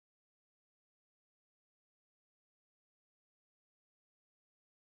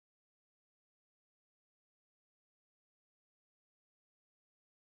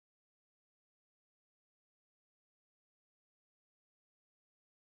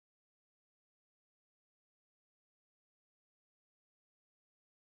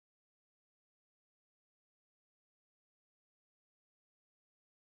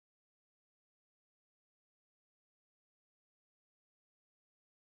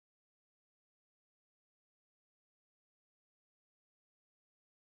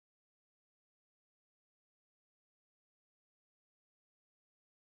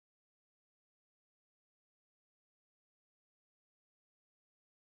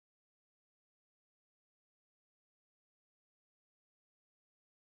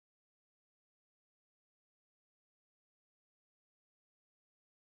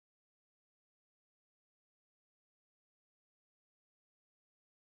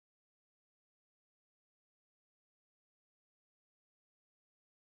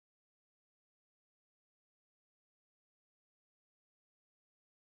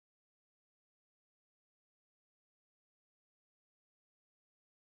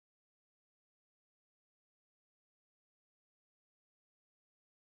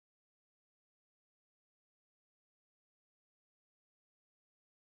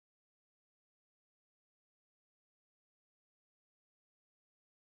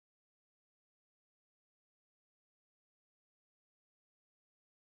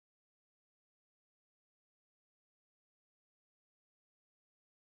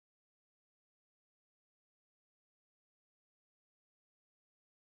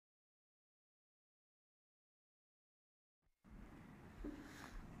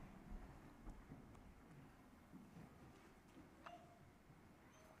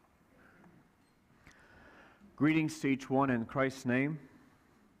Greetings to each one in Christ's name.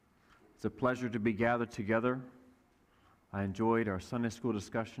 It's a pleasure to be gathered together. I enjoyed our Sunday school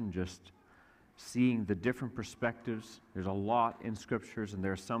discussion, just seeing the different perspectives. There's a lot in scriptures, and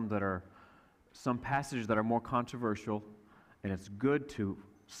there are some passages that are more controversial, and it's good to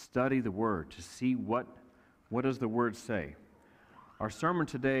study the Word, to see what does the Word say. Our sermon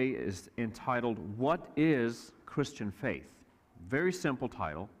today is entitled, What is Christian Faith? Very simple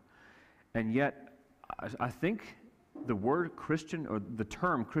title, and yet I think the word Christian, or the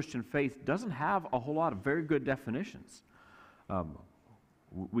term Christian faith, doesn't have a whole lot of very good definitions.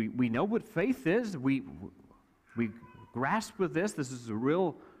 We know what faith is. We grasp with this. This is a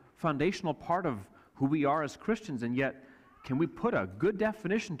real foundational part of who we are as Christians, and yet can we put a good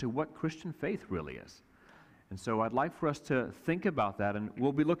definition to what Christian faith really is? And so I'd like for us to think about that, and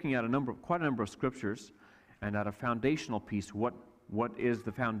we'll be looking at quite a number of scriptures, and at a foundational piece, what is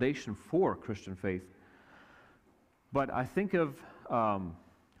the foundation for Christian faith. But I think of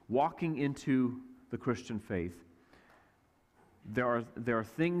walking into the Christian faith, there are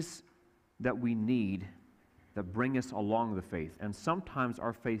things that we need that bring us along the faith. And sometimes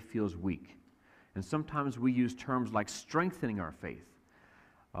our faith feels weak. And sometimes we use terms like strengthening our faith.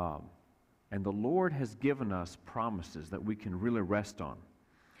 And the Lord has given us promises that we can really rest on.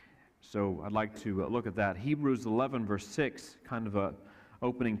 So I'd like to look at that. Hebrews 11, verse 6, kind of a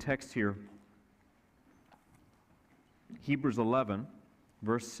opening text here. Hebrews 11,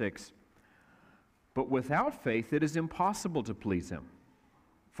 verse 6. But without faith it is impossible to please Him.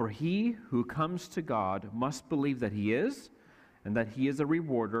 For he who comes to God must believe that He is, and that He is a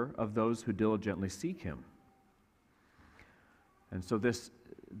rewarder of those who diligently seek Him. And so this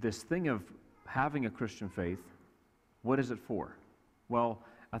thing of having a Christian faith, what is it for? Well,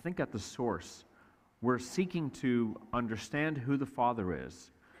 I think at the source, we're seeking to understand who the Father is.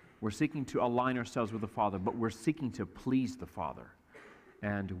 We're seeking to align ourselves with the Father, but we're seeking to please the Father.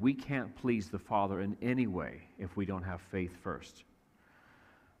 And we can't please the Father in any way if we don't have faith first.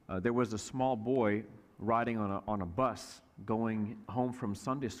 There was a small boy riding on a bus going home from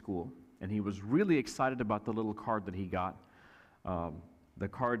Sunday school, and he was really excited about the little card that he got. The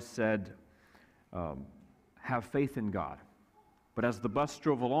card said, have faith in God. But as the bus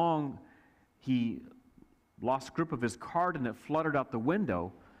drove along, he lost grip of his card and it fluttered out the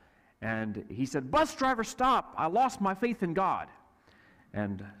window. And he said, "Bus driver, stop! I lost my faith in God."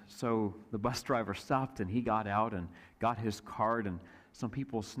 And so the bus driver stopped, and he got out and got his card, and some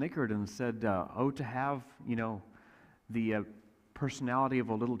people snickered and said, "Oh, to have, the personality of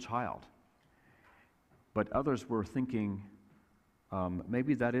a little child." But others were thinking,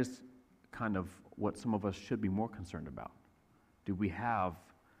 maybe that is kind of what some of us should be more concerned about. Do we have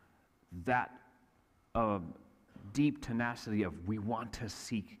that deep tenacity of we want to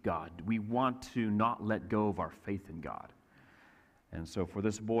seek God? We want to not let go of our faith in God. And so for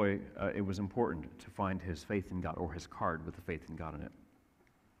this boy, it was important to find his faith in God, or his card with the faith in God in it.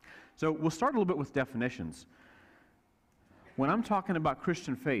 So we'll start a little bit with definitions. When I'm talking about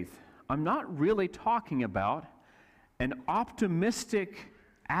Christian faith, I'm not really talking about an optimistic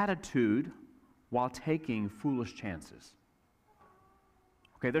attitude while taking foolish chances.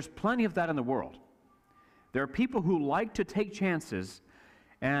 Okay, there's plenty of that in the world. There are people who like to take chances,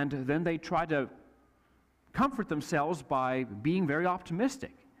 and then they try to comfort themselves by being very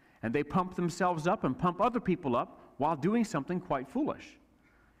optimistic. And they pump themselves up and pump other people up while doing something quite foolish.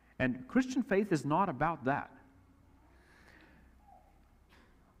 And Christian faith is not about that.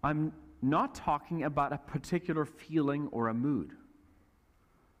 I'm not talking about a particular feeling or a mood.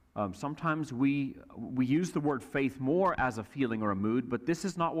 Sometimes we use the word faith more as a feeling or a mood, but this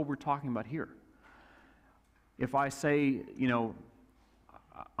is not what we're talking about here. If I say,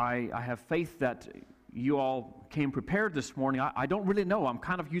 I have faith that you all came prepared this morning, I don't really know. I'm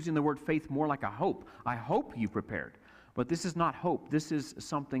kind of using the word faith more like a hope. I hope you prepared. But this is not hope. This is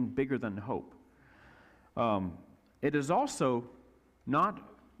something bigger than hope. It is also not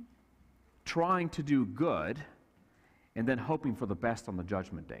trying to do good and then hoping for the best on the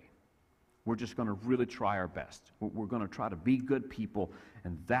judgment day. We're just going to really try our best. We're going to try to be good people,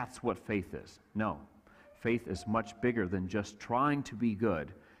 and that's what faith is. No. Faith is much bigger than just trying to be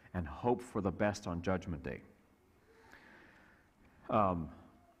good and hope for the best on Judgment Day.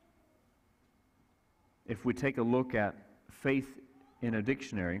 If we take a look at faith in a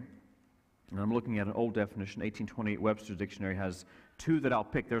dictionary, and I'm looking at an old definition, 1828 Webster's Dictionary has two that I'll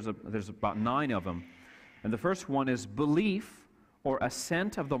pick. There's about 9 of them. And the first one is belief or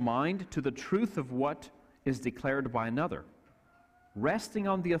assent of the mind to the truth of what is declared by another, resting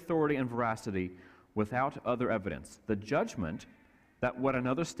on the authority and veracity without other evidence, the judgment that what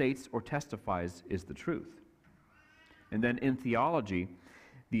another states or testifies is the truth. And then in theology,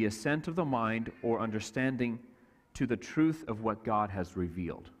 the assent of the mind or understanding to the truth of what God has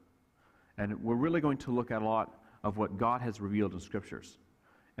revealed. And we're really going to look at a lot of what God has revealed in Scriptures.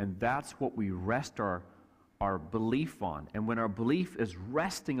 And that's what we rest our belief on. And when our belief is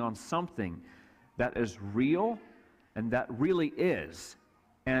resting on something that is real and that really is,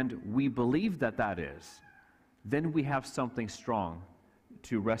 and we believe that that is, then we have something strong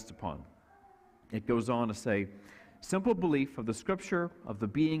to rest upon. It goes on to say, simple belief of the Scripture, of the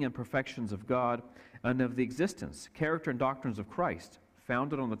being and perfections of God, and of the existence, character, and doctrines of Christ,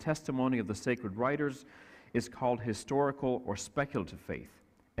 founded on the testimony of the sacred writers, is called historical or speculative faith,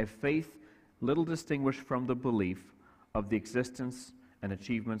 a faith little distinguished from the belief of the existence and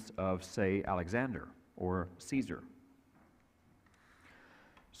achievements of, say, Alexander or Caesar.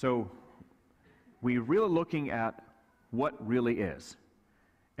 So we're really looking at what really is.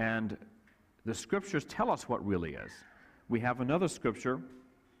 And the Scriptures tell us what really is. We have another Scripture,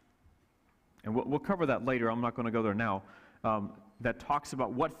 and we'll cover that later. I'm not going to go there now, that talks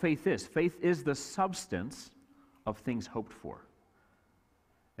about what faith is. Faith is the substance of things hoped for.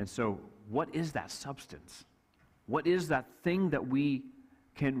 And so, what is that substance? What is that thing that we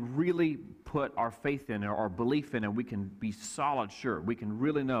can really put our faith in or our belief in, and we can be solid sure? We can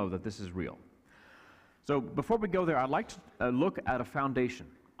really know that this is real. So, before we go there, I'd like to look at a foundation.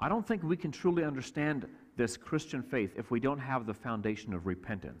 I don't think we can truly understand this Christian faith if we don't have the foundation of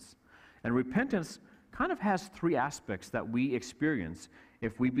repentance. And repentance kind of has three aspects that we experience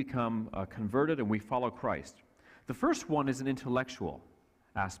if we become converted and we follow Christ. The first one is an intellectual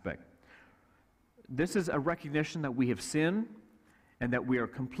aspect. This is a recognition that we have sinned and that we are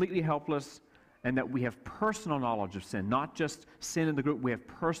completely helpless and that we have personal knowledge of sin. Not just sin in the group, we have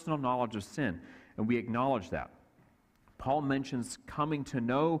personal knowledge of sin, and we acknowledge that. Paul mentions coming to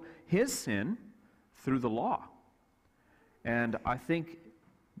know his sin through the law. And I think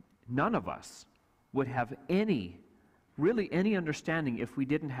none of us would have really any understanding if we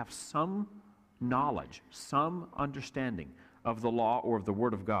didn't have some knowledge, some understanding of the law or of the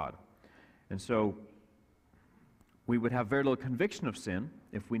Word of God. And so we would have very little conviction of sin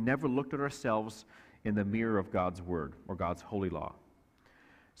if we never looked at ourselves in the mirror of God's Word or God's holy law.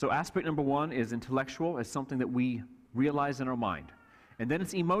 So aspect number one is intellectual. It's something that we realize in our mind. And then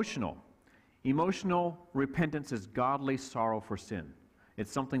it's emotional. Emotional repentance is godly sorrow for sin.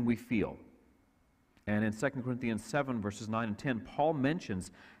 It's something we feel. And in 2 Corinthians 7, verses 9 and 10, Paul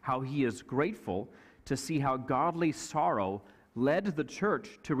mentions how he is grateful to see how godly sorrow led the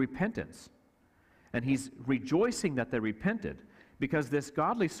church to repentance. And he's rejoicing that they repented, because this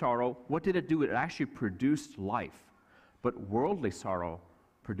godly sorrow, what did it do? It actually produced life. But worldly sorrow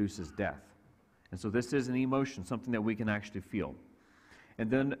produces death. And so this is an emotion, something that we can actually feel. And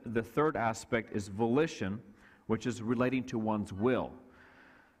then the third aspect is volition, which is relating to one's will.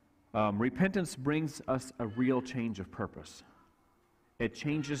 Repentance brings us a real change of purpose. It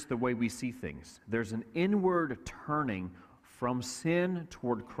changes the way we see things. There's an inward turning from sin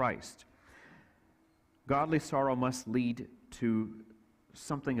toward Christ. Godly sorrow must lead to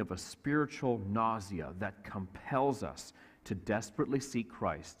something of a spiritual nausea that compels us to desperately seek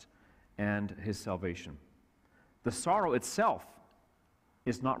Christ and His salvation. The sorrow itself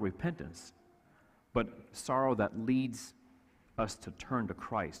is not repentance, but sorrow that leads us to turn to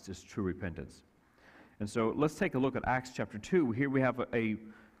Christ is true repentance. And so let's take a look at Acts chapter 2. Here we have a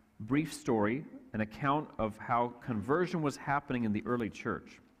brief story, an account of how conversion was happening in the early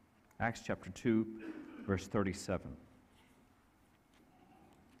church. Acts chapter 2, verse 37.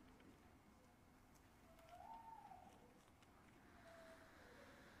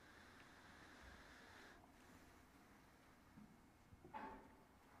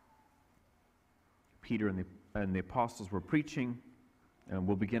 Peter and the apostles were preaching, and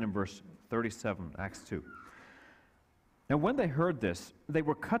we'll begin in verse 37, Acts 2. Now when they heard this, they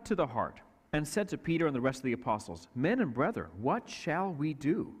were cut to the heart, and said to Peter and the rest of the apostles, "Men and brethren, what shall we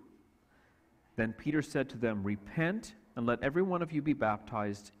do?" Then Peter said to them, "Repent, and let every one of you be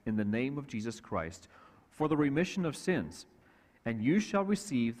baptized in the name of Jesus Christ for the remission of sins, and you shall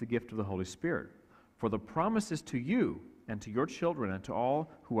receive the gift of the Holy Spirit. For the promise is to you and to your children and to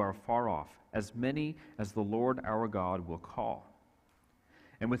all who are far off, as many as the Lord our God will call."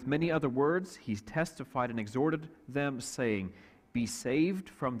 And with many other words he testified and exhorted them, saying, "Be saved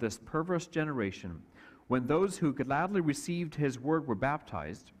from this perverse generation." When those who gladly received his word were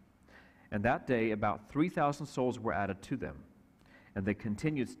baptized, and that day about 3,000 souls were added to them. And they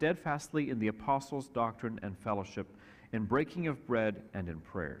continued steadfastly in the apostles' doctrine and fellowship, in breaking of bread and in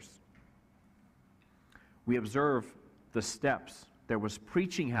prayers. We observe the steps. There was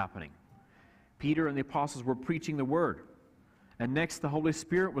preaching happening. Peter and the apostles were preaching the word. And next, the Holy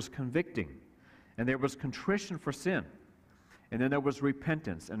Spirit was convicting. And there was contrition for sin. And then there was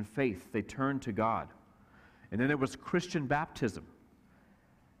repentance and faith. They turned to God. And then there was Christian baptism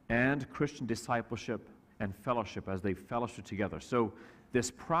and Christian discipleship and fellowship as they fellowship together. So this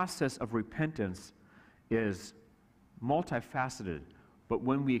process of repentance is multifaceted. But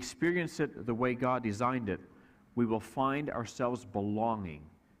when we experience it the way God designed it, we will find ourselves belonging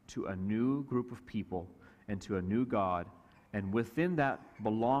to a new group of people and to a new God. And within that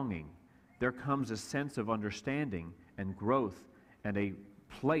belonging, there comes a sense of understanding and growth and a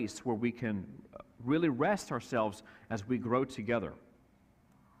place where we can really rest ourselves as we grow together.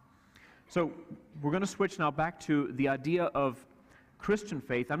 So we're going to switch now back to the idea of Christian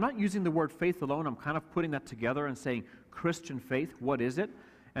faith. I'm not using the word faith alone. I'm kind of putting that together and saying Christian faith, what is it?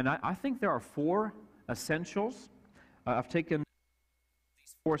 And I think there are 4 essentials. I've taken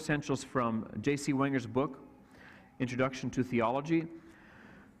these 4 essentials from J.C. Wenger's book, Introduction to Theology.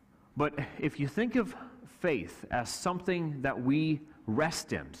 But if you think of faith as something that we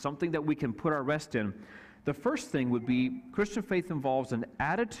rest in, something that we can put our rest in, the first thing would be Christian faith involves an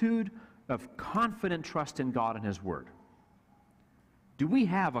attitude of confident trust in God and His Word. Do we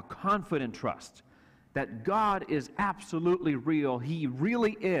have a confident trust that God is absolutely real, He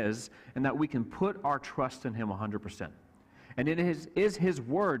really is, and that we can put our trust in Him 100%? And is His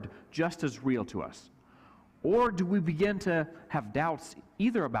Word just as real to us? Or do we begin to have doubts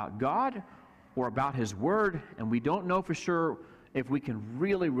either about God or about His Word, and we don't know for sure if we can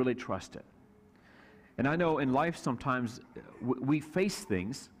really, really trust it? And I know in life sometimes we face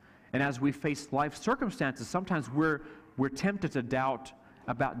things, and as we face life circumstances, sometimes we're tempted to doubt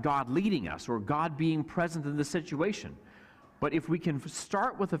about God leading us or God being present in the situation. But if we can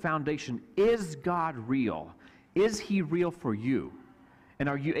start with the foundation, is God real? Is He real for you? And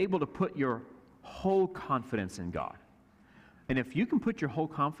are you able to put your whole confidence in God? And if you can put your whole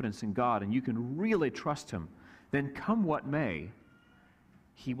confidence in God and you can really trust Him, then come what may,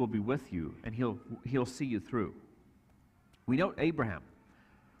 He will be with you and He'll see you through. We know Abraham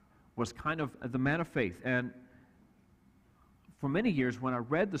was kind of the man of faith, and for many years when I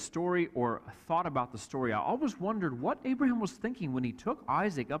read the story or thought about the story, I always wondered what Abraham was thinking when he took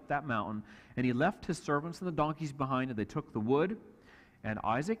Isaac up that mountain and he left his servants and the donkeys behind, and they took the wood and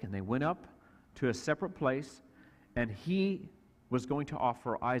Isaac and they went up to a separate place, and he was going to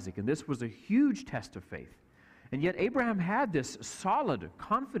offer Isaac. And this was a huge test of faith. And yet Abraham had this solid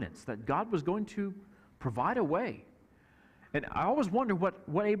confidence that God was going to provide a way. And I always wonder what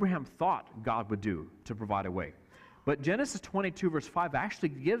Abraham thought God would do to provide a way. But Genesis 22 verse 5 actually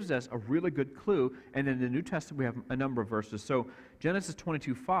gives us a really good clue. And in the New Testament we have a number of verses. So Genesis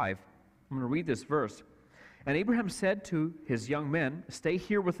 22:5, I'm going to read this verse. And Abraham said to his young men, "Stay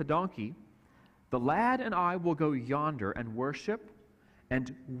here with the donkey. The lad and I will go yonder and worship,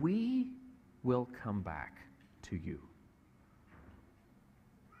 and we will come back to you."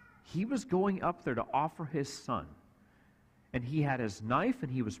 He was going up there to offer his son. And he had his knife,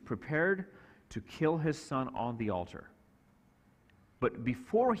 and he was prepared to kill his son on the altar. But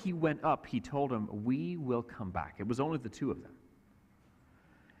before he went up, he told him, "We will come back." It was only the two of them.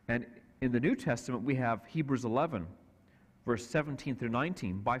 And in the New Testament, we have Hebrews 11, verse 17 through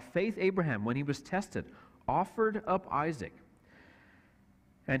 19. By faith, Abraham, when he was tested, offered up Isaac.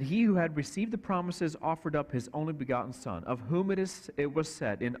 And he who had received the promises offered up his only begotten son, of whom it was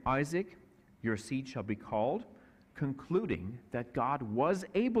said, "In Isaac your seed shall be called," concluding that God was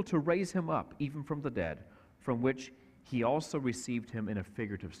able to raise him up even from the dead, from which he also received him in a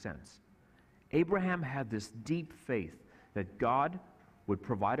figurative sense. Abraham had this deep faith that God would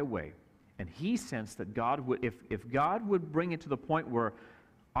provide a way, and he sensed that God would, if God would bring it to the point where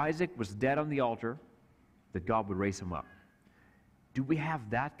Isaac was dead on the altar, that God would raise him up. Do we have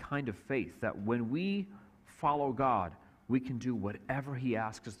that kind of faith that when we follow God, we can do whatever He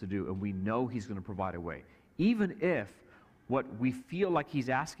asks us to do, and we know He's going to provide a way, even if what we feel like He's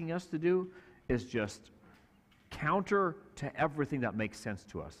asking us to do is just counter to everything that makes sense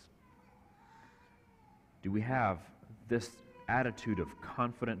to us? Do we have this attitude of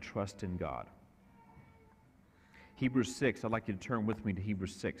confident trust in God? Hebrews 6, I'd like you to turn with me to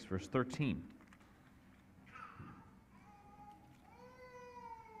Hebrews 6, verse 13.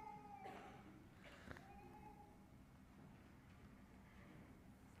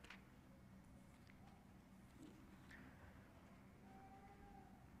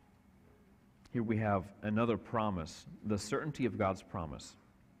 Here we have another promise, the certainty of God's promise.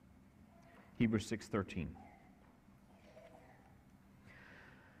 Hebrews 6:13.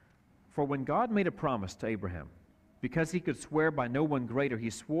 For when God made a promise to Abraham, Because he could swear by no one greater,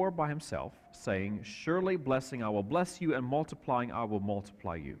 he swore by himself, saying, "Surely blessing I will bless you, and multiplying I will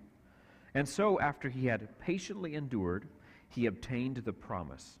multiply you." And so, after he had patiently endured, he obtained the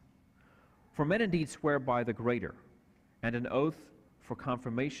promise. For men indeed swear by the greater, and an oath for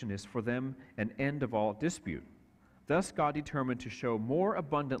confirmation is for them an end of all dispute. Thus God determined to show more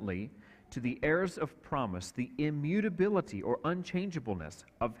abundantly to the heirs of promise the immutability or unchangeableness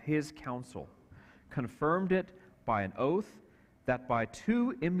of his counsel, confirmed it by an oath, that by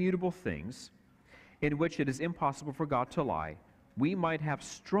two immutable things, in which it is impossible for God to lie, we might have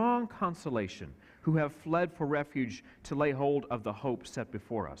strong consolation, who have fled for refuge to lay hold of the hope set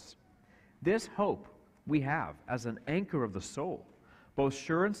before us. This hope we have as an anchor of the soul, both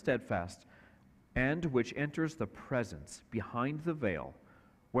sure and steadfast, and which enters the presence behind the veil,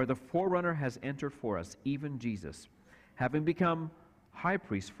 where the forerunner has entered for us, even Jesus, having become high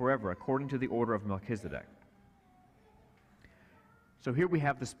priest forever, according to the order of Melchizedek. So here we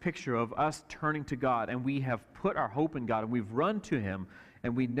have this picture of us turning to God, and we have put our hope in God, and we've run to him,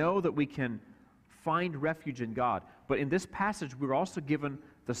 and we know that we can find refuge in God. But in this passage, we're also given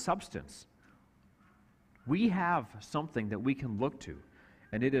the substance. We have something that we can look to,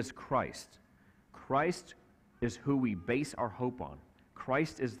 and it is Christ. Christ is who we base our hope on.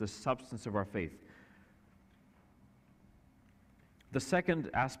 Christ is the substance of our faith. The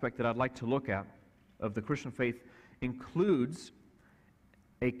second aspect that I'd like to look at of the Christian faith includes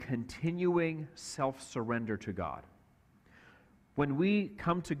a continuing self-surrender to God. When we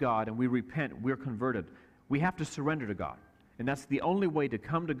come to God and we repent, we're converted, we have to surrender to God. And that's the only way to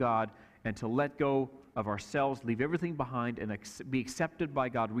come to God and to let go of ourselves, leave everything behind, and be accepted by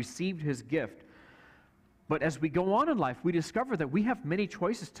God, receive his gift. But as we go on in life, we discover that we have many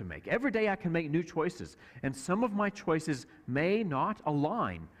choices to make. Every day I can make new choices, and some of my choices may not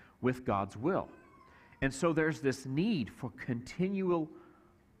align with God's will. And so there's this need for continual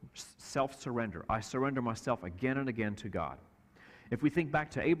self-surrender. I surrender myself again and again to God. If we think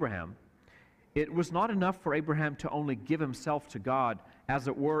back to Abraham, it was not enough for Abraham to only give himself to God, as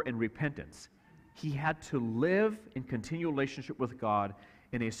it were, in repentance. He had to live in continual relationship with God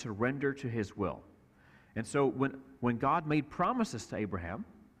in a surrender to his will. And so when God made promises to Abraham,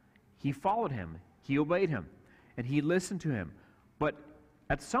 he followed him, he obeyed him, and he listened to him. But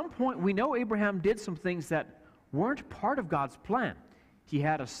at some point, we know Abraham did some things that weren't part of God's plan. He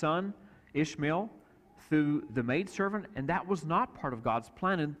had a son, Ishmael, through the maidservant, and that was not part of God's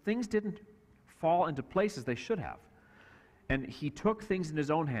plan, and things didn't fall into place as they should have. And he took things in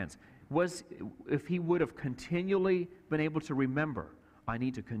his own hands. If he would have continually been able to remember, I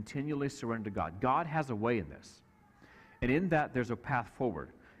need to continually surrender to God. God has a way in this. And in that, there's a path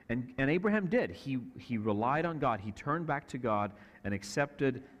forward. And Abraham did. He relied on God. He turned back to God and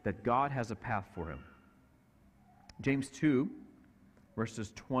accepted that God has a path for him. James 2,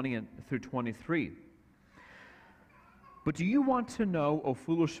 verses 20 through 23. But do you want to know, O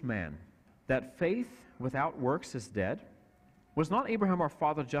foolish man, that faith without works is dead? Was not Abraham our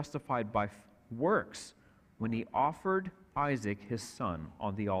father justified by works when he offered Isaac his son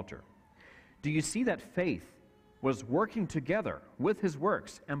on the altar? Do you see that faith was working together with his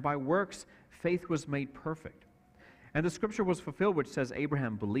works, and by works faith was made perfect? And the scripture was fulfilled which says,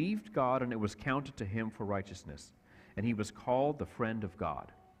 Abraham believed God, and it was counted to him for righteousness, and he was called the friend of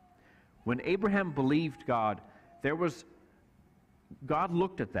God. When Abraham believed God, God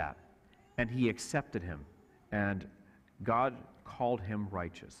looked at that, and he accepted him, and God called him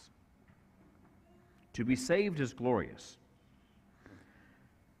righteous. To be saved is glorious,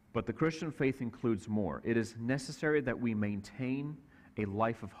 but the Christian faith includes more. It is necessary that we maintain a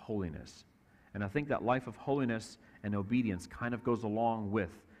life of holiness, and I think that life of holiness and obedience kind of goes along with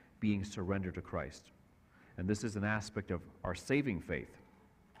being surrendered to Christ, and this is an aspect of our saving faith.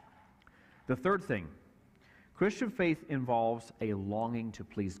 The third thing, Christian faith involves a longing to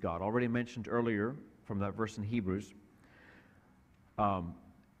please God. Already mentioned earlier from that verse in Hebrews.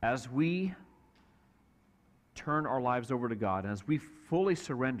 As we turn our lives over to God, and as we fully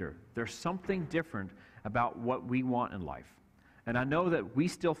surrender, there's something different about what we want in life. And I know that we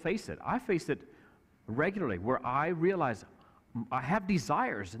still face it. I face it regularly, where I realize I have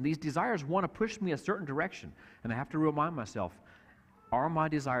desires, and these desires want to push me a certain direction. And I have to remind myself, are my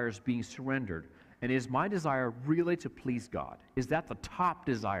desires being surrendered? And is my desire really to please God? Is that the top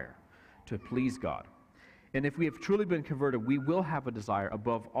desire, to please God? And if we have truly been converted, we will have a desire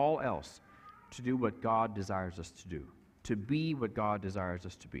above all else to do what God desires us to do, to be what God desires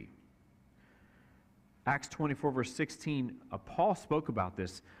us to be. Acts 24, verse 16, Paul spoke about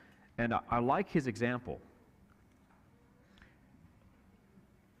this, and I like his example.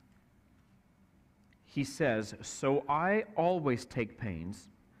 he says, "So I always take pains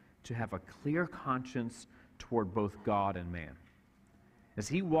to have a clear conscience toward both God and man." As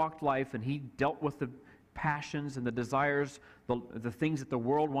he walked life and he dealt with the passions and the desires, the things that the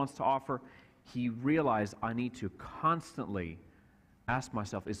world wants to offer, he realized, I need to constantly ask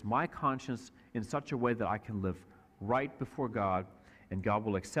myself, is my conscience in such a way that I can live right before God and God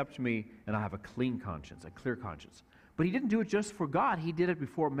will accept me and I have a clean conscience, a clear conscience? But he didn't do it just for God. He did it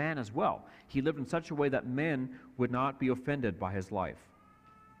before man as well. He lived in such a way that men would not be offended by his life.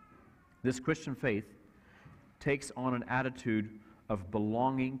 This Christian faith takes on an attitude of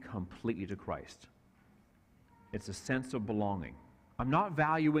belonging completely to Christ. It's a sense of belonging. I'm not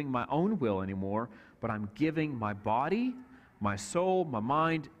valuing my own will anymore, but I'm giving my body, my soul, my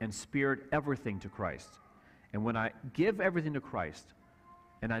mind, and spirit, everything to Christ. And when I give everything to Christ,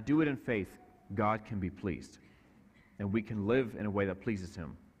 and I do it in faith, God can be pleased. And we can live in a way that pleases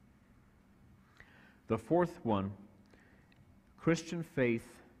Him. The fourth one, Christian faith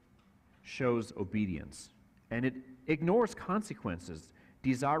shows obedience, and it ignores consequences,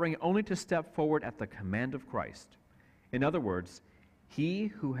 desiring only to step forward at the command of Christ. In other words, he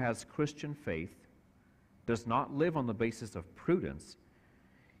who has Christian faith does not live on the basis of prudence.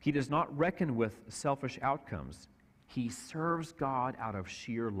 He does not reckon with selfish outcomes. He serves God out of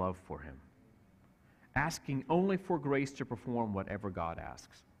sheer love for Him, asking only for grace to perform whatever God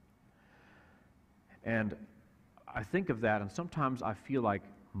asks. And I think of that, and sometimes I feel like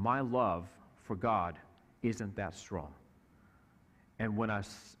my love for God isn't that strong. And when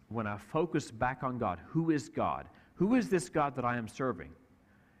I focus back on God, who is God? Who is this God that I am serving?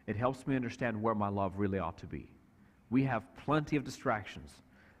 It helps me understand where my love really ought to be. We have plenty of distractions,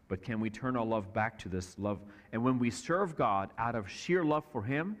 but can we turn our love back to this love? And when we serve God out of sheer love for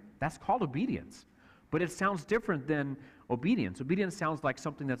Him, that's called obedience. But it sounds different than obedience. Obedience sounds like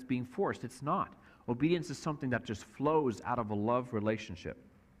something that's being forced. It's not. Obedience is something that just flows out of a love relationship.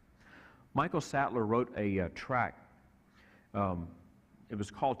 Michael Sattler wrote a tract. It was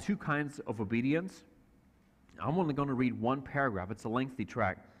called Two Kinds of Obedience. I'm only going to read one paragraph. It's a lengthy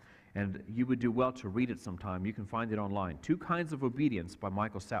tract, and you would do well to read it sometime. You can find it online. Two Kinds of Obedience by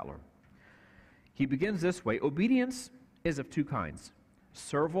Michael Sattler. He begins this way: obedience is of two kinds,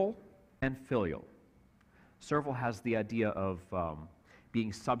 servile and filial. Servile has the idea of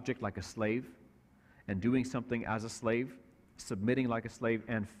being subject like a slave and doing something as a slave, submitting like a slave,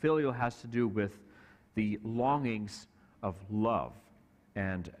 and filial has to do with the longings of love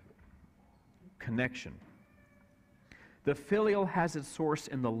and connection. The filial has its source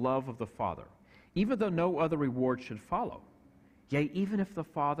in the love of the Father, even though no other reward should follow. Yea, even if the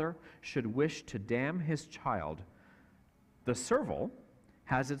Father should wish to damn his child, the servile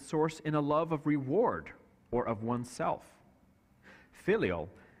has its source in a love of reward or of oneself. Filial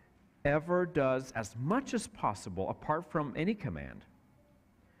ever does as much as possible apart from any command.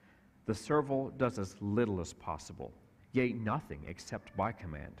 The servile does as little as possible, yea, nothing except by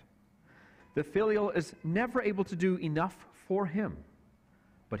command. The filial is never able to do enough for him,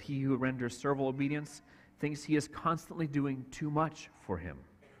 but he who renders servile obedience thinks he is constantly doing too much for him.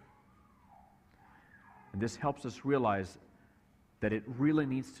 And this helps us realize that it really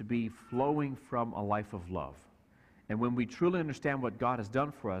needs to be flowing from a life of love. And when we truly understand what God has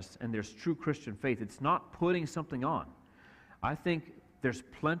done for us, and there's true Christian faith, it's not putting something on. I think there's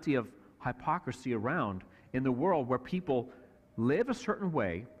plenty of hypocrisy around in the world where people live a certain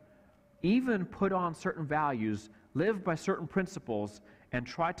way, even put on certain values, live by certain principles, and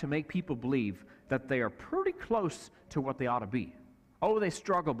try to make people believe that they are pretty close to what they ought to be. Oh, they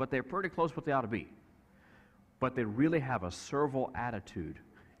struggle, but they're pretty close to what they ought to be. But they really have a servile attitude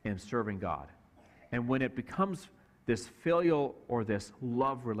in serving God. And when it becomes this filial or this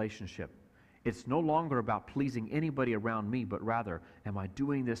love relationship, it's no longer about pleasing anybody around me, but rather, am I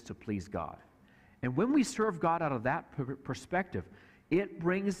doing this to please God? And when we serve God out of that perspective, it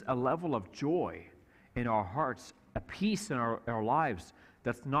brings a level of joy in our hearts, a peace in our lives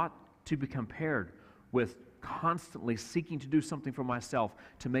that's not to be compared with constantly seeking to do something for myself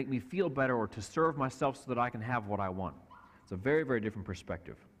to make me feel better or to serve myself so that I can have what I want. It's a very, very different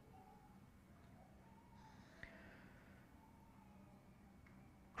perspective.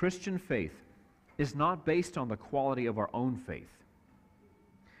 Christian faith is not based on the quality of our own faith,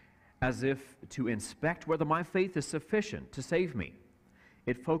 as if to inspect whether my faith is sufficient to save me.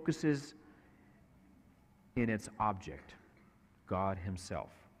 It focuses in its object, God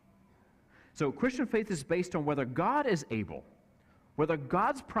Himself. So Christian faith is based on whether God is able, whether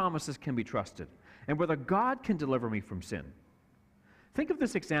God's promises can be trusted, and whether God can deliver me from sin. Think of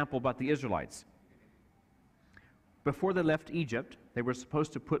this example about the Israelites. Before they left Egypt, they were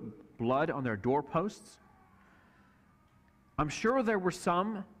supposed to put blood on their doorposts. I'm sure there were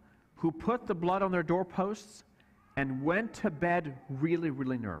some who put the blood on their doorposts and went to bed really,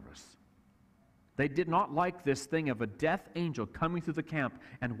 really nervous. They did not like this thing of a death angel coming through the camp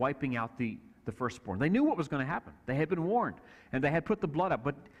and wiping out the firstborn. They knew what was going to happen. They had been warned, and they had put the blood up.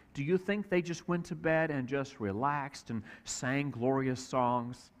 But do you think they just went to bed and just relaxed and sang glorious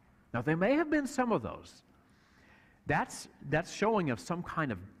songs? Now, there may have been some of those. That's showing of some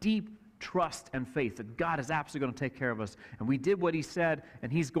kind of deep trust and faith that God is absolutely going to take care of us, and we did what He said,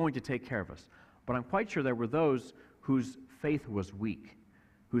 and He's going to take care of us. But I'm quite sure there were those whose faith was weak,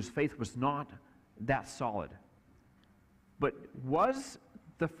 whose faith was not that solid. But was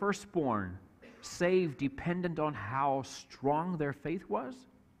the firstborn saved dependent on how strong their faith was?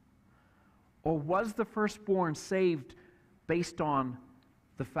 Or was the firstborn saved based on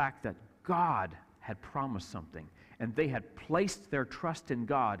the fact that God had promised something and they had placed their trust in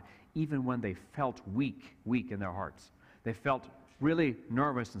God even when they felt weak in their hearts? They felt really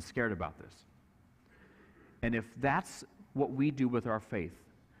nervous and scared about this. And if that's what we do with our faith,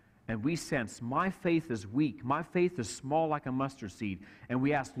 and we sense, my faith is weak, my faith is small like a mustard seed, and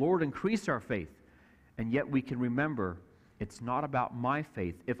we ask, Lord, increase our faith, and yet we can remember, it's not about my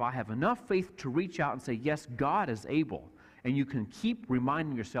faith. If I have enough faith to reach out and say, yes, God is able, and you can keep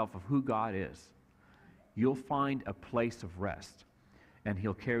reminding yourself of who God is, you'll find a place of rest, and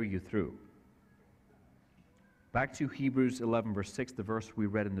He'll carry you through. Back to Hebrews 11, verse 6, the verse we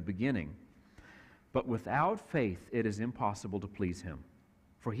read in the beginning. But without faith it is impossible to please Him.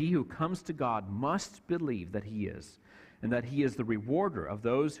 For he who comes to God must believe that He is, and that He is the rewarder of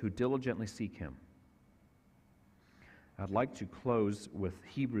those who diligently seek Him. I'd like to close with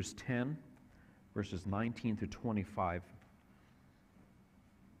Hebrews 10, verses 19 through 25.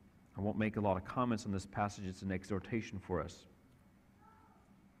 I won't make a lot of comments on this passage. It's an exhortation for us.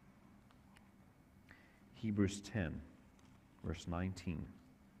 Hebrews 10, verse 19.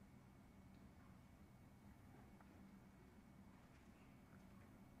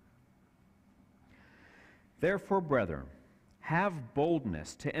 Therefore, brethren, have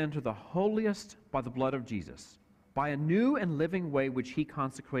boldness to enter the holiest by the blood of Jesus, by a new and living way which He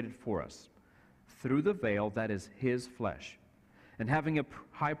consecrated for us, through the veil that is His flesh. And having a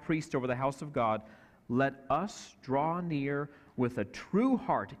high priest over the house of God, let us draw near with a true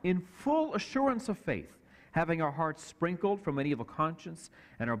heart in full assurance of faith, having our hearts sprinkled from an evil conscience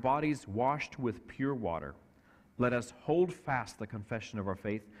and our bodies washed with pure water. Let us hold fast the confession of our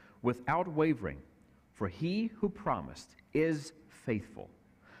faith without wavering, for He who promised is faithful.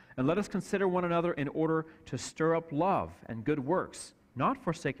 And let us consider one another in order to stir up love and good works, not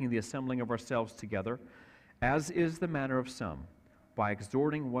forsaking the assembling of ourselves together, as is the manner of some, by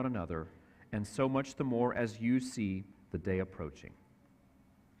exhorting one another, and so much the more as you see the day approaching.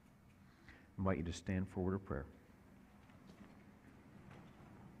 I invite you to stand for a word of prayer.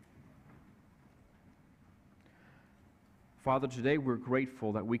 Father, today we're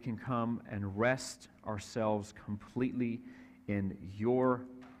grateful that we can come and rest ourselves completely in your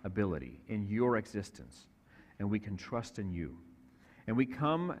ability, in your existence, and we can trust in you. And we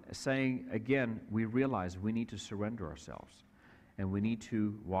come saying, again, we realize we need to surrender ourselves, and we need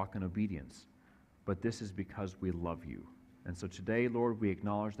to walk in obedience. But this is because we love you. And so today, Lord, we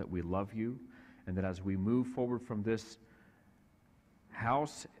acknowledge that we love you, and that as we move forward from this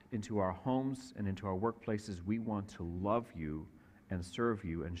house into our homes and into our workplaces, we want to love you and serve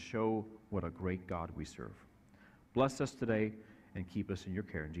you and show what a great God we serve. Bless us today and keep us in your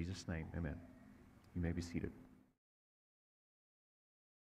care. In Jesus' name, amen. You may be seated.